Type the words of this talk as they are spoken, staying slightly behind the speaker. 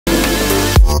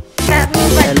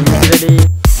Ready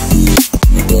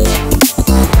 2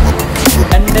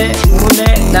 3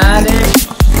 4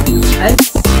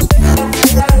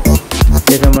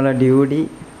 നമ്മളെ duty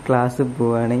class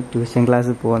പോവാണ് tuition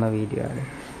class പോകുന്ന വീഡിയോ ആണ്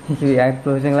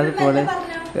ട്യൂഷൻ ക്ലാസ് പോണ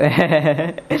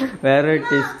വേറൊരു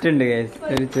ട്വിസ്റ്റ് ഉണ്ട് ഗൈസ്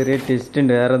ഒരു ചെറിയ ട്വിസ്റ്റ്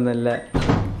ഉണ്ട് വേറെ ഒന്നുമല്ല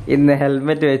ഇന്ന്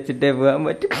ഹെൽമെറ്റ് വെച്ചിട്ടേ പോകാൻ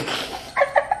പറ്റും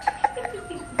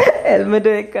ഹെൽമെറ്റ്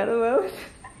വെക്കാതെ പോകാൻ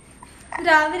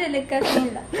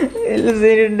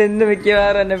സീനുണ്ട് ഇന്ന്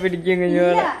മിക്കവാറും എന്നെ പിടിക്കും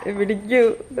കുഞ്ഞോളെ പിടിക്കൂ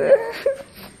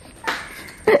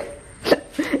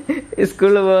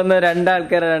സ്കൂളിൽ പോകുന്ന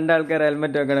രണ്ടാൾക്കാരെ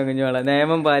ഹെൽമെറ്റ് വെക്കണം കുഞ്ഞോളെ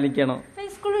നിയമം പാലിക്കണം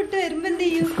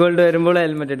സ്കൂളിൽ വരുമ്പോൾ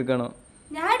ഹെൽമെറ്റ് എടുക്കണോ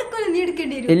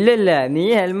ഇല്ല നീ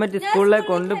ഹെൽമെറ്റ് സ്കൂളിലേക്ക്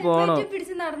കൊണ്ടുപോകണോ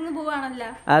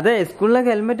അതെ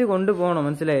സ്കൂളിലേക്ക് ഹെൽമെറ്റ് കൊണ്ടുപോകണോ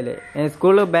മനസ്സിലായില്ലേ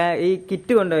സ്കൂളിൽ ഈ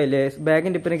കിറ്റ് കൊണ്ടുപോയില്ലേ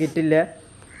ബാഗിന്റെ ഇപ്പം കിറ്റില്ല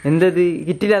എന്തത്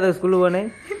കിറ്റില്ലാതെ സ്കൂളിൽ പോണേ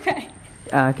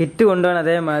കിറ്റ് കൊണ്ടുപോകണം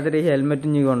അതേമാതിരി ഹെൽമെറ്റ്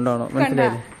നീ കൊണ്ടുപോകണം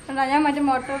മനസ്സിലായില്ലേ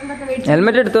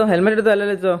ഹെൽമെറ്റ് എടുത്തോ അല്ലല്ലോ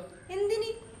വെച്ചോ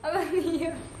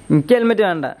എനിക്ക് ഹെൽമെറ്റ്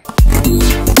വേണ്ട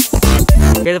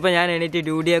ഇതിപ്പോ ഞാൻ എണീറ്റ്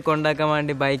ഡ്യൂട്ടിയൊക്കെ ഉണ്ടാക്കാൻ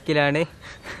വേണ്ടി ബൈക്കിലാണ്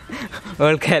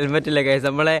അവൾക്ക് ഹെൽമെറ്റ് ഇല്ല കേസ്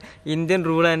നമ്മളെ ഇന്ത്യൻ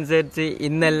റൂൾ അനുസരിച്ച്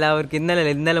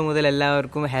ഇന്നലെ മുതൽ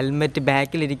എല്ലാവർക്കും ഹെൽമെറ്റ്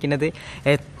ബാക്കിലിരിക്കുന്നത്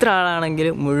എത്ര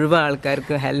ആളാണെങ്കിലും മുഴുവൻ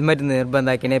ആൾക്കാർക്കും ഹെൽമെറ്റ്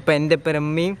നിർബന്ധമാക്കിയാണ് ഇപ്പം എൻ്റെ ഇപ്പം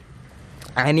അമ്മയും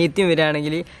അനിയത്തിയും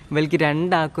വരികയാണെങ്കിൽ ഇവൾക്ക്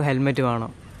 2 ആൾക്കും ഹെൽമെറ്റ്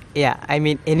വേണം ഐ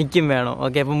മീൻ എനിക്കും വേണം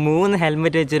ഓക്കെ അപ്പം 3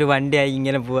 ഹെൽമെറ്റ് വെച്ചൊരു വണ്ടിയായി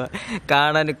ഇങ്ങനെ പോവുക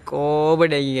കാണാൻ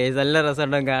കോമഡി ആയി കേസ് നല്ല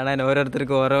രസമുണ്ടാകും കാണാൻ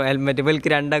ഓരോരുത്തർക്കും ഓരോ ഹെൽമെറ്റ്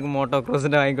ഇവൾക്ക് 2 ആൾക്കും മോട്ടോ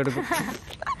ക്രോസിൻ്റെ വാങ്ങിക്കൊടുക്കും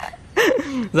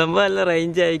സംഭവം നല്ല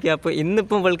റേഞ്ച് ആയിരിക്കും അപ്പോൾ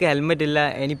ഇന്നിപ്പം ഇവൾക്ക് ഹെൽമെറ്റ് ഇല്ല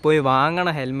ഇനി പോയി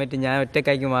വാങ്ങണം ഹെൽമെറ്റ് ഞാൻ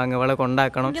ഒറ്റക്കായിരിക്കും വാങ്ങുക അവളെ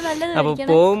കൊണ്ടാക്കണം അപ്പോൾ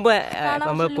പോകുമ്പോൾ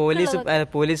നമ്മൾ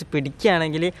പോലീസ്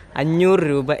പിടിക്കുകയാണെങ്കിൽ 500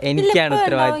 രൂപ എനിക്കാണ്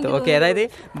ഉത്തരവാദിത്വം ഓക്കെ അതായത്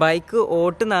ബൈക്ക്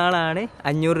ഓട്ടുന്ന ആളാണ്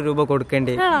 500 രൂപ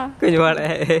കൊടുക്കേണ്ടത് കുഞ്ഞുവാളെ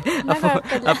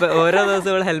അപ്പോൾ ഓരോ ദിവസം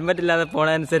ഇവൾ ഹെൽമെറ്റ് ഇല്ലാതെ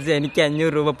പോണതനുസരിച്ച് എനിക്ക്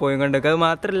 500 രൂപ പോയി കൊണ്ടുവയ്ക്കും അത്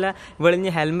മാത്രമല്ല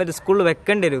ഇവളിഞ്ഞ് ഹെൽമെറ്റ് സ്കൂളിൽ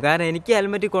വെക്കേണ്ടി വരും കാരണം എനിക്ക്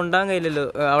ഹെൽമെറ്റ് കൊണ്ടുപോകാൻ കഴിയില്ലല്ലോ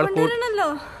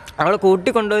അവളെ കൂട്ടി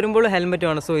കൊണ്ടുവരുമ്പോൾ ഹെൽമെറ്റ്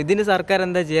വേണം സോ ഇതിന് സർക്കാർ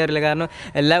എന്താ ചെയ്യാറില്ല കാരണം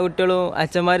എല്ലാ കുട്ടികളും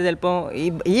അച്ഛന്മാർ ചിലപ്പോൾ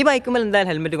ഈ ബൈക്കുമ്പോൾ എന്തായാലും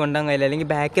ഹെൽമെറ്റ് കൊണ്ടുപോകാൻ കഴിയില്ല അല്ലെങ്കിൽ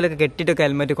ബാക്കിലൊക്കെ കെട്ടിയിട്ടൊക്കെ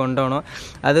ഹെൽമെറ്റ് കൊണ്ടുപോകണം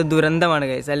അത് ദുരന്തമാണ്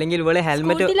കേസ് അല്ലെങ്കിൽ ഇവളെ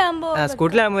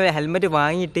സ്കൂട്ടിലാകുമ്പോൾ ഹെൽമെറ്റ്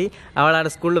വാങ്ങിയിട്ട്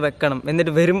അവളവിടെ സ്കൂളിൽ വെക്കണം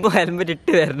എന്നിട്ട് വരുമ്പോൾ ഹെൽമെറ്റ്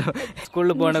ഇട്ട് വരണം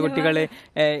സ്കൂളിൽ പോകുന്ന കുട്ടികളെ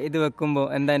ഇത് വെക്കുമ്പോൾ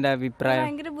എന്താ എൻ്റെ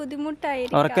അഭിപ്രായം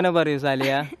ഉറക്കനെ പറയൂ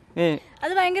സാലിയ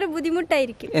അത് ഭയങ്കര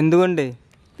ബുദ്ധിമുട്ടായിരിക്കും എന്തുകൊണ്ട്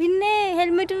പിന്നെ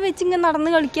ഹെൽമെറ്റ് വെച്ച് ഇങ്ങനെ നടന്ന്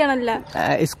കളിക്കുകയാണല്ലോ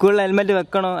സ്കൂളിൽ ഹെൽമെറ്റ്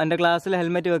വെക്കണോ എൻ്റെ ക്ലാസ്സിൽ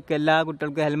ഹെൽമെറ്റ് വെക്കുക എല്ലാ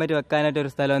കുട്ടികൾക്കും ഹെൽമെറ്റ് വെക്കാനായിട്ട്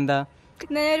ഒരു സ്ഥലം എന്താ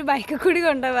ഒരു ബൈക്ക് കൂടി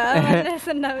കൊണ്ടുപോകാം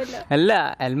അല്ല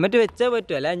ഹെൽമെറ്റ് വെച്ചാൽ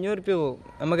പറ്റും അല്ല 500 രൂപ പോകും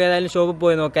നമുക്ക് ഏതായാലും ഷോപ്പിൽ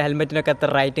പോയി നോക്കാം ഹെൽമെറ്റിനൊക്കെ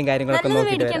എത്ര റൈറ്റും കാര്യങ്ങളൊക്കെ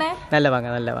നോക്കിയിട്ട് നല്ല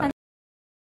വാങ്ങാം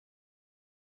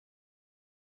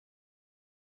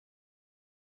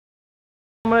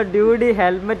നമ്മൾ ഡ്യൂട്ടി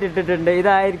ഹെൽമെറ്റ് ഇട്ടിട്ടുണ്ട്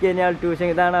ഇതായിരിക്കും ഇയാൾ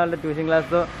ഇതാണ് അവളുടെ ട്യൂഷൻ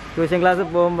ക്ലാസ്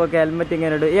പോകുമ്പോൾ ഹെൽമെറ്റ്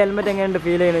ഇങ്ങനെ ഇടും ഈ ഹെൽമെറ്റ് എങ്ങനെയുണ്ട്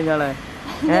ഫീൽ ചെയ്യുന്നത് ഇയാളെ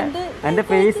എൻ്റെ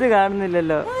ഫേസ്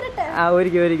കാണുന്നില്ലല്ലോ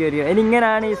ഒരിക്കും ഇനി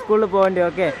ഇങ്ങനെയാണ് ഈ സ്കൂളിൽ പോകേണ്ടത്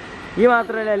ഓക്കെ ഈ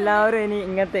മാത്രമല്ല എല്ലാവരും ഇനി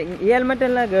ഇങ്ങനത്തെ ഈ ഹെൽമെറ്റ്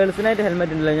അല്ല ഗേൾസിനായിട്ട്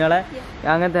ഹെൽമെറ്റ് ഉണ്ടല്ലോ ഇയാളെ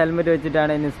അങ്ങനത്തെ ഹെൽമെറ്റ്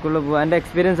വെച്ചിട്ടാണ് ഇനി സ്കൂളിൽ പോകുക എൻ്റെ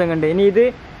എക്സ്പീരിയൻസ് ഒക്കെ ഉണ്ട് ഇനി ഇത്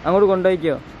അങ്ങോട്ട്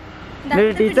കൊണ്ടുപോയിക്കോ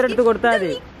ടീച്ചർ എടുത്ത് കൊടുത്താൽ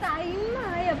മതി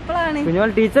കുഞ്ഞോൾ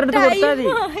ടീച്ചർ എടുത്ത് കൊടുത്താൽ മതി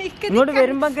ഇങ്ങോട്ട്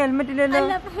വരുമ്പോ ഹെൽമെറ്റ് ഇല്ലല്ലോ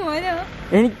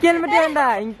എനിക്ക് ഹെൽമെറ്റ് വേണ്ട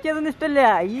എനിക്കതൊന്നും ഇഷ്ടല്ല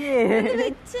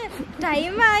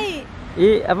ഈ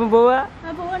അപ്പം പോവാ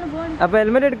അപ്പൊ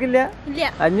ഹെൽമെറ്റ് എടുക്കില്ല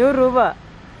 500 രൂപ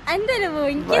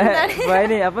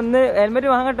ഫൈന് അപ്പൊ ഇന്ന് ഹെൽമെറ്റ്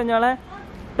വാങ്ങട്ടോ ഞോളെ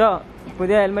കേട്ടോ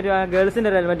പുതിയ ഹെൽമെറ്റ് വാങ്ങാം ഗേൾസിന്റെ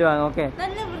ഒരു ഹെൽമെറ്റ് വാങ്ങാം ഓക്കെ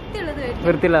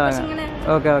വൃത്തിയുള്ള വാങ്ങാം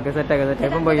ഓക്കെ സെറ്റാക്കാം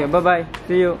അപ്പം പോയി ബൈ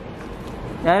സീ യു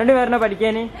ഞാനോട് വരണോ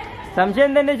പഠിക്കാന് സംശയം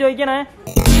എന്തെന്നെ ചോദിക്കണേ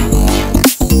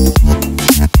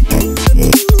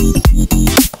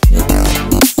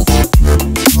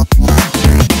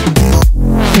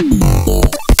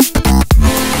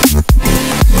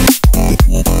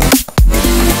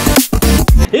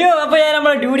അപ്പോൾ ഞാൻ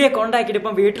നമ്മളെ ഡ്യൂട്ടിയെ കോണ്ടാക്ട്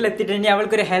ഇപ്പം വീട്ടിലെത്തിയിട്ട് ഇനി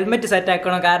അവൾക്കൊരു ഹെൽമെറ്റ് സെറ്റ്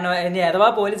ആക്കണം കാരണം ഇനി അഥവാ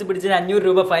പോലീസ് പിടിച്ചതിന് 500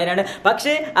 രൂപ ഫൈനാണ്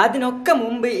പക്ഷേ അതിനൊക്കെ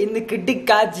മുമ്പ് ഇന്ന്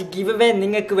കിഡിക്കാജ് ഗിവ് അവേ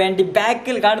നിങ്ങൾക്ക് വേണ്ടി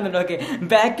ബാക്കിൽ കാണുന്നുണ്ട് ഓക്കെ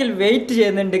ബാക്കിൽ വെയിറ്റ്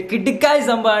ചെയ്യുന്നുണ്ട് കിഡിക്കാജ്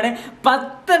സംഭവമാണ്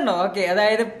 10 എണ്ണം ഓക്കെ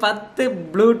അതായത് 10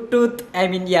 Bluetooth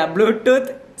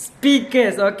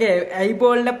speakers okay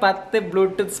ഐബോളിന്റെ 10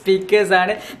 Bluetooth speakers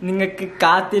ആണ് നിങ്ങൾക്ക്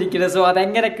കാത്തിരിക്കുന്നത് സോ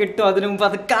അതെങ്ങനെ കിട്ടും അതിനു മുമ്പ്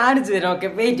അത് കാണിച്ചു തരാം ഓക്കെ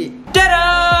വെയിറ്റ്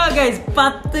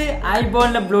 10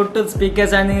 ഐബോളിന്റെ ബ്ലൂടൂത്ത്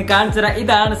സ്പീക്കേഴ്സ് ആണ് നിങ്ങൾക്ക് കാണിച്ചു തരാം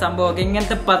ഇതാണ് സംഭവം ഓക്കെ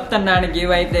ഇങ്ങനത്തെ 10 എണ്ണാണ്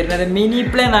ഗീവ് ആയി തരുന്നത് മിനി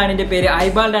പ്ലേ എന്നാണ് ഇതിന്റെ പേര്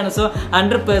ഐബോളിന്റെ ആണ് സോ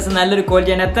 100% നല്ലൊരു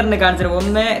ക്വാളിറ്റിയാണ് എത്ര എണ്ണം കാണിച്ചു തരാം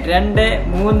 1 2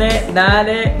 3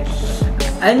 4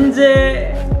 5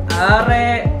 6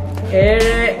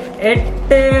 7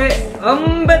 8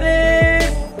 9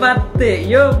 10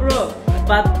 യോ ബ്രോ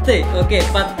 10 ഓക്കെ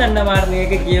 10 എണ്ണമാണ്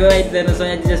നിങ്ങൾക്ക് ഗീവ് ആയിട്ട് തരുന്നത് സോ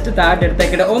ഞാൻ ജസ്റ്റ് താഴെ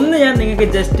എടുത്തേക്കട്ടെ ഒന്ന് ഞാൻ നിങ്ങൾക്ക്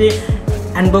ജസ്റ്റ്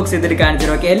അൺബോക്സ് ചെയ്തിട്ട് കാണിച്ചു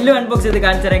തരാം. ഓക്കെ, എല്ലാം അൺബോക്സ് ചെയ്ത്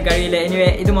കാണിച്ചു തരാൻ കഴിയില്ല. എനിവേ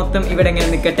ഇത് മൊത്തം ഇവിടെ എങ്ങനെ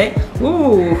നിൽക്കട്ടെ.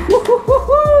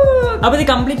 അപ്പൊ ഇത്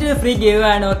കംപ്ലീറ്റ് ഫ്രീ ഗിവ്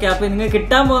ആണ്. ഓക്കെ, അപ്പൊ നിങ്ങൾക്ക്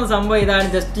കിട്ടാൻ പോകുന്ന സംഭവം ഇതാണ്.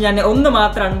 ജസ്റ്റ് ഞാൻ ഒന്ന്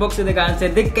മാത്രം അൺബോക്സ് ചെയ്ത്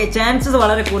കാണിച്ചത്. ഇത് ചാൻസസ്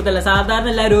വളരെ കൂടുതലല്ല. സാധാരണ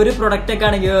എല്ലാവരും ഒരു പ്രൊഡക്റ്റ്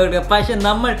ഒക്കെയാണ് ഗിവ് കൊടുക്കുക. പക്ഷെ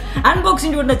നമ്മൾ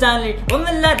അൺബോക്സിംഗ് ഡ്യൂഡിന്റെ ചാനലിൽ 1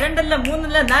 അല്ല 2 അല്ല 3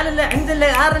 അല്ല 4 അല്ല 5 അല്ല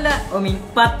 6 അല്ല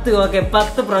 10. ഓക്കെ,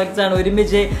 10 പ്രൊഡക്ട്സ് ആണ്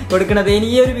ഒരുമിച്ച് കൊടുക്കുന്നത്. ഇനി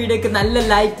ഈ ഒരു വീഡിയോക്ക് നല്ല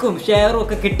ലൈക്കും ഷെയറും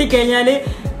ഒക്കെ കിട്ടിക്കഴിഞ്ഞാല്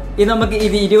ഇത് നമുക്ക്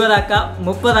ഇത് 20 ആക്കാം,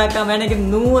 30 ആക്കാം, വേണമെങ്കിൽ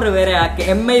 100 വരെ ആക്കാം.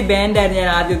 MI ബാൻഡായിരുന്നു ഞാൻ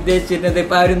ആദ്യം ഉദ്ദേശിച്ചിരുന്നത്.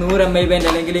 ഇപ്പൊ ഒരു 100 MI ബാൻഡ്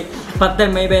അല്ലെങ്കിൽ 10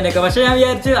 MI ബാൻഡ് ഒക്കെ. പക്ഷെ ഞാൻ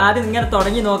വിചാരിച്ചു ആദ്യം ഇങ്ങനെ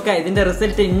തുടങ്ങി നോക്കാം, ഇതിന്റെ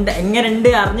റിസൾട്ട് എങ്ങനെ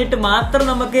ഉണ്ട് അറിഞ്ഞിട്ട് മാത്രം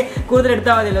നമുക്ക് കൂടുതൽ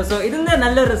എടുത്താൽ മതിയല്ലോ. സോ ഇതിന്റെ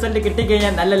നല്ലൊരു റിസൾട്ട്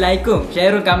കിട്ടിക്കഴിഞ്ഞാൽ, നല്ല ലൈക്കും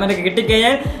ഷെയറും കമന്റ് ഒക്കെ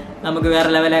കിട്ടിക്കഴിഞ്ഞാൽ നമുക്ക് വേറെ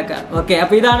ലെവലാക്കാം. ഓക്കെ,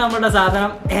 അപ്പൊ ഇതാണ് നമ്മുടെ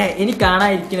സാധനം. ഇനി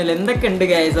കാണാതിരിക്കുന്നില്ല എന്തൊക്കെ ഉണ്ട്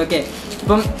ഗൈസ്. ഓക്കെ,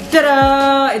 അപ്പം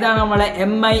ഇതാണ് നമ്മളെ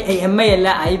MI അല്ല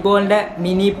ഐബോളിന്റെ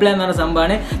മിനി പ്ലേ എന്ന് പറഞ്ഞ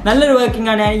സംഭവമാണ്. നല്ലൊരു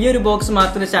വർക്കിംഗ് ആണ്. ഞാൻ ഈ ഒരു ബോക്സ്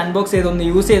മാത്രം അൺബോക്സ് ചെയ്ത്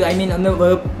ഒന്ന് യൂസ് ചെയ്ത് ഒന്ന്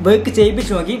വർക്ക്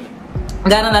ചെയ്യിപ്പിച്ച് നോക്കി.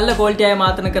 കാരണം നല്ല ക്വാളിറ്റി ആയ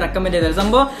മാത്രം നിങ്ങൾക്ക് റെക്കമെൻഡ് ചെയ്തത്.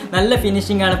 സംഭവം നല്ല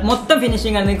ഫിനിഷിംഗ് ആണ്, മൊത്തം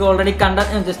ഫിനിഷിംഗ് ആണ്. നിങ്ങൾക്ക് ഓൾറെഡി കണ്ടാൽ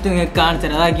ജസ്റ്റ് നിങ്ങൾക്ക് കാണിച്ചു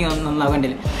തരാം. അതാക്കി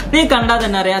നന്നാവേണ്ടില്ല, നിങ്ങൾക്ക് കണ്ടാൽ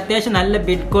തന്നെ അറിയാം അത്യാവശ്യം നല്ല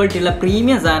ബിഡ് ക്വാളിറ്റി ഉള്ള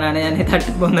പ്രീമിയം സാധനമാണ്. ഞാൻ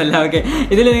തട്ടിപ്പൊന്നുമല്ല. ഓക്കെ,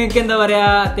 ഇതിൽ നിങ്ങൾക്ക് എന്താ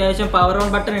പറയുക, അത്യാവശ്യം പവർ ഓൺ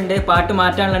ബട്ടൺ ഉണ്ട്. പാട്ട്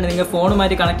മാറ്റാനുണ്ട്, നിങ്ങൾ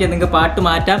ഫോണുമായിട്ട് കണക്ട് ചെയ്ത് നിങ്ങൾക്ക് പാട്ട്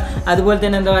മാറ്റാം. അതുപോലെ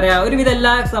തന്നെ എന്താ പറയുക, ഒരുവിധ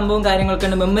എല്ലാ സംഭവം കാര്യങ്ങളൊക്കെ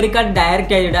ഉണ്ട്. മെമ്മറി കാർഡ്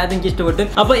ഡയറക്റ്റ് ആയിട്ട് ഇടാം, അതെനിക്ക് ഇഷ്ടപ്പെട്ടു.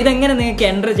 അപ്പോൾ ഇതെങ്ങനെ നിങ്ങൾക്ക്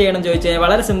എൻ്റർ ചെയ്യണം ചോദിച്ചാൽ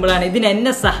വളരെ സിമ്പിളാണ്. ഇതിന്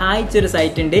എന്നെ സഹായിച്ചൊരു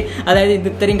സൈറ്റ് ഉണ്ട്. അതായത് ഇത്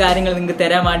ഇത്രയും കാര്യങ്ങൾ നിങ്ങൾക്ക്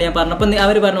തരാൻ വേണ്ടി ഞാൻ പറഞ്ഞു. അപ്പോൾ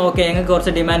അവർ പറഞ്ഞു ഓക്കെ ഞങ്ങൾക്ക്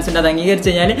കുറച്ച് ഡിമാൻഡ്സ് ഉണ്ട്, അത് അംഗീകരിച്ച്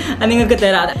കഴിഞ്ഞാൽ അത് നിങ്ങൾക്ക്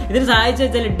തരാം. ഇതിന് സഹായിച്ചു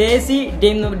വെച്ചാൽ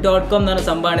DaisyDame.com എന്ന് പറഞ്ഞ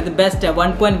സംഭവമാണ്. ഇത് ബെസ്റ്റ്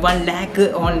 1.1 lakh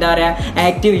എന്താ പറയുക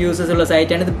ആക്റ്റീവ് യൂസേഴ്സ് ഉള്ള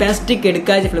സൈറ്റാണ്. ഇത് ബെസ്റ്റ്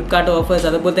എടുക്കാതെ ഫ്ലിപ്കാർട്ട് ഓഫേഴ്സ്,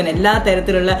 അതുപോലെ തന്നെ എല്ലാ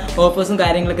തരത്തിലുള്ള ഓഫേഴ്സും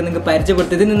കാര്യങ്ങളൊക്കെ നിങ്ങൾക്ക്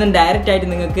പരിചയപ്പെടുത്തും. ഇതിൽ നിന്നും ഡയറക്റ്റ് ആയിട്ട്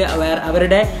നിങ്ങൾക്ക്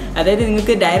അവരുടെ അതായത്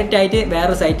നിങ്ങൾക്ക് ഡയറക്റ്റ് ആയിട്ട്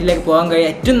വേറെ സൈറ്റിലേക്ക് പോകാൻ കഴിയും.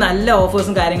 ഏറ്റവും നല്ല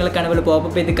ഓഫേഴ്സും കാര്യങ്ങളൊക്കെയാണ് ഇവർ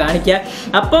പോപ്പപ്പ് ചെയ്ത് കാണിക്കുക.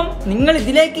 അപ്പം നിങ്ങൾ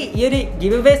ഇതിലേക്ക് ഈ ഒരു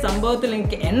ഗിവ് അവേ സംഭവത്തിൽ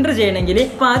നിങ്ങൾക്ക് എൻ്റർ ചെയ്യണമെങ്കിൽ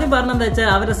ഇപ്പം ആദ്യം പറഞ്ഞതെന്ന്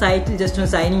വെച്ചാൽ അവരുടെ സൈറ്റിൽ ജസ്റ്റ്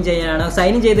ഒന്ന് സൈൻ ഇൻ ചെയ്യാനാണ്.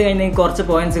 സൈൻ ഇൻ ചെയ്ത് കഴിഞ്ഞാൽ കുറച്ച്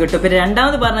പോയിന്റ്സ് കിട്ടും. പിന്നെ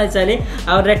രണ്ടാമത് പറഞ്ഞു വെച്ചാൽ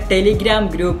അവരുടെ ടെലിഗ്രാം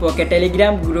ഗ്രൂപ്പ്. ഓക്കെ,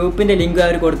 ടെലിഗ്രാം ഗ്രൂപ്പിന്റെ ലിങ്ക്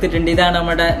അവർ കൊടുത്തിട്ടുണ്ട്. ഇതാണ്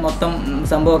നമ്മുടെ മൊത്തം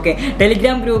സംഭവം. ഓക്കെ,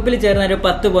 ടെലിഗ്രാം ഗ്രൂപ്പിൽ ചേർന്ന ഒരു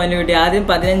 10 പോയിന്റ് കിട്ടി. ആദ്യം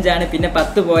 15 പിന്നെ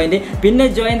 10 പോയിന്റ്. പിന്നെ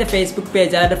ജോയിൻ ദ ഫേസ്ബുക്ക്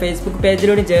പേജ്. അവരുടെ ഫേസ്ബുക്ക്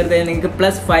പേജിലൂടെ ചേർത്ത് നിങ്ങൾക്ക്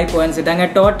 +5 പോയിന്റ്സ് കിട്ടും. അങ്ങനെ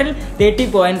ടോട്ടൽ 30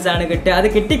 പോയിന്റ്സ് ആണ് കിട്ടുക. അത്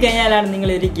കിട്ടിക്കഴിഞ്ഞാലാണ് നിങ്ങൾ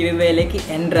ഒരു ഗിവ് അവേയിലേക്ക്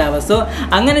എൻ്റർ ആവുക. സോ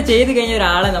അങ്ങനെ ചെയ്ത് കഴിഞ്ഞ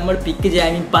ഒരാളെ നമ്മൾ പിക്ക്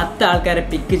ചെയ്യാൻ 10 ആൾക്കാരെ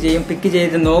പിക്ക് ചെയ്യും. പിക്ക്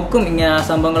ചെയ്ത് നോക്കും ഇങ്ങനെ ആ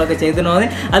സംഭവങ്ങളൊക്കെ ചെയ്തിട്ടുണ്ടോ.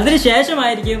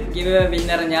 അതിനുശേഷമായിരിക്കും ഗിവ് അവേ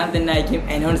വിന്നർ ഞാൻ തന്നെ ആയിരിക്കും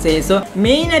അനൗൺസ് ചെയ്യും. സോ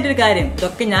മെയിൻ ആയിട്ടൊരു കാര്യം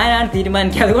ഇതൊക്കെ ഞാനാണ്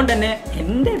തീരുമാനിക്കുക. അതുകൊണ്ട് തന്നെ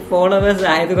എൻ്റെ ഫോളോവേഴ്സ്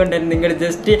ആയതുകൊണ്ട് തന്നെ നിങ്ങൾ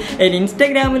ജസ്റ്റ്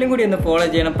ഇൻസ്റ്റാഗ്രാമിലും കൂടി ഒന്ന് ഫോളോ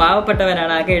ചെയ്യണം.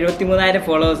 പാവപ്പെട്ടവനാണ്, ആകെ 73,000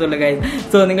 ഫോളോവേഴ്സ് ഉള്ള കാര്യം.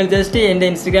 സോ നിങ്ങൾ ജസ്റ്റ് എൻ്റെ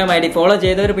ഇൻസ്റ്റാഗ്രാം ID ഫോളോ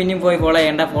ചെയ്തവർ പിന്നെയും പോയി ഫോളോ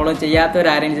ചെയ്യേണ്ട. ഫോളോ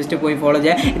ചെയ്യാത്തവരാരെയും ജസ്റ്റ് പോയി ഫോളോ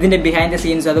ചെയ്യുക. ഇതിൻ്റെ ബിഹൈൻഡ് ദ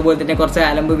സീൻസ് അതുപോലെ തന്നെ കുറച്ച്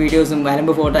അലമ്പ് വീഡിയോസും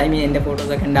അലമ്പ് ഫോട്ടോ എൻ്റെ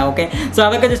ഫോട്ടോസൊക്കെ ഉണ്ടാവും. ഓക്കെ, സോ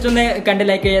അതൊക്കെ ജസ്റ്റ് ഒന്ന് കണ്ട്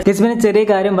ലൈക്ക് ചെയ്യുക. പിന്നെ ചെറിയ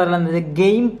കാര്യം പറയുന്നത്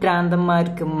ഗെയിം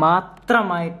പ്രാന്തന്മാർക്ക്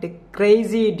മാത്രമായിട്ട്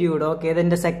ക്രേസി ഡ്യൂഡ്. ഓക്കെ,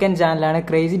 ഇതെൻ്റെ സെക്കൻഡ് ചാനലാണ്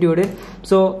ക്രേസി ഡ്യൂഡ്.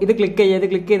 സോ ഇത് ക്ലിക്ക് ചെയ്ത്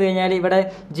കഴിഞ്ഞാൽ ഇവിടെ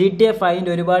GTA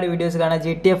 5ൻ്റെ ഒരുപാട് വീഡിയോസ് കാണാം.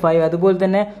 GTA 5 അതുപോലെ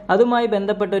തന്നെ അതുമായി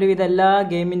ബന്ധപ്പെട്ട ഒരുവിധ എല്ലാ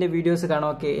ഗെയിമിൻ്റെ വീഡിയോസ് കാണാം.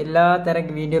 ഓക്കെ, എല്ലാ തരം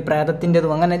വീഡിയോ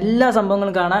പ്രേതത്തിൻ്റെതും അങ്ങനെ എല്ലാ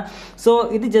സംഭവങ്ങളും കാണാം. സോ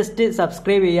ഇത് ജസ്റ്റ്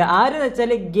സബ്സ്ക്രൈബ് ചെയ്യുക. ആരെന്ന്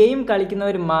വെച്ചാൽ ഗെയിം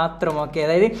കളിക്കുന്നവർ മാത്രം. ഓക്കെ,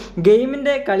 അതായത്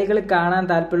ഗെയിമിൻ്റെ കളികൾ കാണാൻ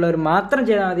താല്പര്യമുള്ളവർ മാത്രം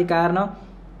ചെയ്താൽ മതി. കാരണം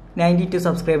 92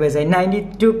 സബ്സ്ക്രൈബേഴ്സായി,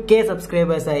 92K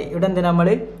സബ്സ്ക്രൈബേഴ്സായി. ഇവിടെ എന്തിനാ നമ്മൾ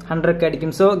 100K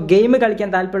അടിക്കും. സോ ഗെയിം കളിക്കാൻ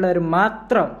താല്പര്യമുള്ളവർ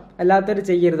മാത്രം, അല്ലാത്തവർ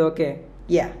ചെയ്യരുത്. ഓക്കെ,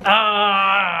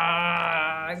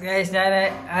 ഞാൻ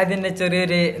അതിൻ്റെ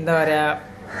ചെറിയൊരു എന്താ പറയാ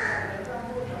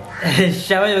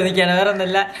ക്ഷമ ചോദിക്കുകയാണ്, വേറെ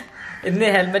ഒന്നുമില്ല. ഇന്ന്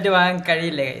ഹെൽമെറ്റ് വാങ്ങാൻ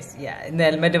കഴിയില്ല ഗൈസ്. ഇന്ന്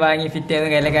ഹെൽമെറ്റ് വാങ്ങി ഫിറ്റ് ചെയ്യാൻ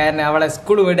കഴിയില്ല. കാരണം അവളെ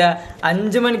സ്കൂൾ വിടുക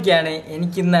 5 മണിക്കാണ്.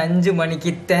 എനിക്കിന്ന് 5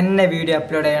 മണിക്ക് തന്നെ വീഡിയോ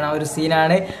അപ്ലോഡ് ചെയ്യണം. ഒരു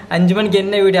സീനാണ്. 5 മണിക്ക്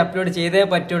എന്നെ വീഡിയോ അപ്ലോഡ് ചെയ്തേ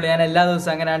പറ്റുള്ളൂ. ഞാൻ എല്ലാ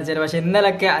ദിവസവും അങ്ങനെയാണ് ചെയ്തത്. പക്ഷെ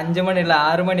ഇന്നലൊക്കെ 5 മണിയുള്ള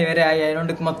 6 മണി വരെ ആയി.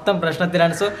 അതുകൊണ്ട് മൊത്തം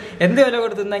പ്രശ്നത്തിലാണ്. സോ എന്ത് വില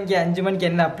കൊടുത്തുന്ന എനിക്ക് 5 മണിക്ക്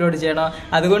എന്നെ അപ്ലോഡ് ചെയ്യണം.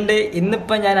 അതുകൊണ്ട്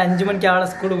ഇന്നിപ്പം ഞാൻ 5 മണിക്ക് അവളെ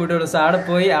സ്കൂൾ വിടുള്ളൂ. സോ അവിടെ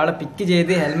പോയി അവളെ പിക്ക്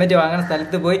ചെയ്ത് ഹെൽമെറ്റ് വാങ്ങുന്ന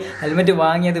സ്ഥലത്ത് പോയി ഹെൽമെറ്റ്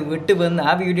വാങ്ങിയത് വിട്ട് വന്ന്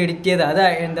ആ വീഡിയോ എഡിറ്റ് ചെയ്ത് അത്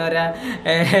എന്താ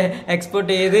പറയുക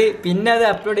എക്സ്പോർട്ട് ചെയ്ത് പിന്നെ അത്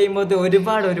അപ്ലോഡ്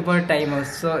ചെയ്യുമ്പോൾ ഒരുപാട് ടൈമാവും.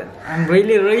 So I am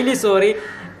really sorry.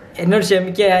 എന്നോട്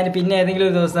ക്ഷമിക്കുക. ഞാൻ പിന്നെ ഏതെങ്കിലും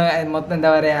ഒരു ദിവസം മൊത്തം എന്താ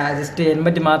പറയുക ജസ്റ്റ്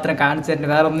ഹെൽമെറ്റ് മാത്രം കാണിച്ചു തരുന്നു,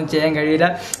 വേറെ ഒന്നും ചെയ്യാൻ കഴിയില്ല.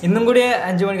 ഇന്നും കൂടി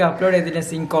 5 മണിക്ക് അപ്ലോഡ് ചെയ്തില്ല.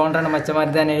 സിങ് കോൺട്രാണ് മച്ചമാർ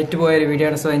തന്നെ ഏറ്റുപോയൊരു വീഡിയോ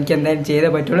ആണ്. സോ എനിക്ക് എന്തായാലും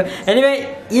ചെയ്തേ പറ്റുള്ളൂ. എനിവേ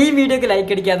ഈ വീഡിയോക്ക് ലൈക്ക്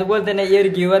അടിക്കുക. അതുപോലെ തന്നെ ഈ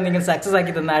ഒരു ഗിവ് നിങ്ങൾ സക്സസ്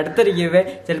ആക്കി തന്ന അടുത്തൊരു ഗിവ്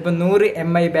ചിലപ്പോൾ 100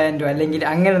 MI ബാൻഡോ അല്ലെങ്കിൽ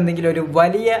അങ്ങനെ എന്തെങ്കിലും ഒരു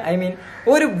വലിയ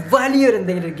വലിയൊരു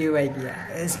എന്തെങ്കിലും ഒരു ഗിവ് അയക്കുക.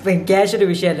 ക്യാഷ് ഒരു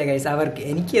വിഷയമല്ല ഗൈസ് അവർക്ക്,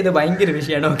 എനിക്കത് ഭയങ്കര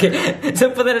വിഷയമാണ്. ഓക്കെ, സോ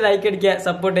ഇപ്പോൾ തന്നെ ലൈക്ക് അടിക്കുക,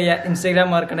 സപ്പോർട്ട് ചെയ്യുക. ഇൻസ്റ്റാഗ്രാം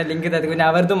മറക്കണ്ട, ലിങ്ക് തരും. പിന്നെ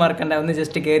അവർക്ക് മറക്കണ്ട. ഒന്ന്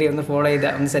ജസ്റ്റ് കയറി ഒന്ന് ഫോളോ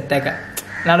ചെയ്താൽ ഒന്ന് സെറ്റാക്കാം.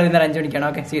 നാളെ 5 മണിക്കാണ്.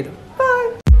 ഓക്കെ, ചെയ്തു.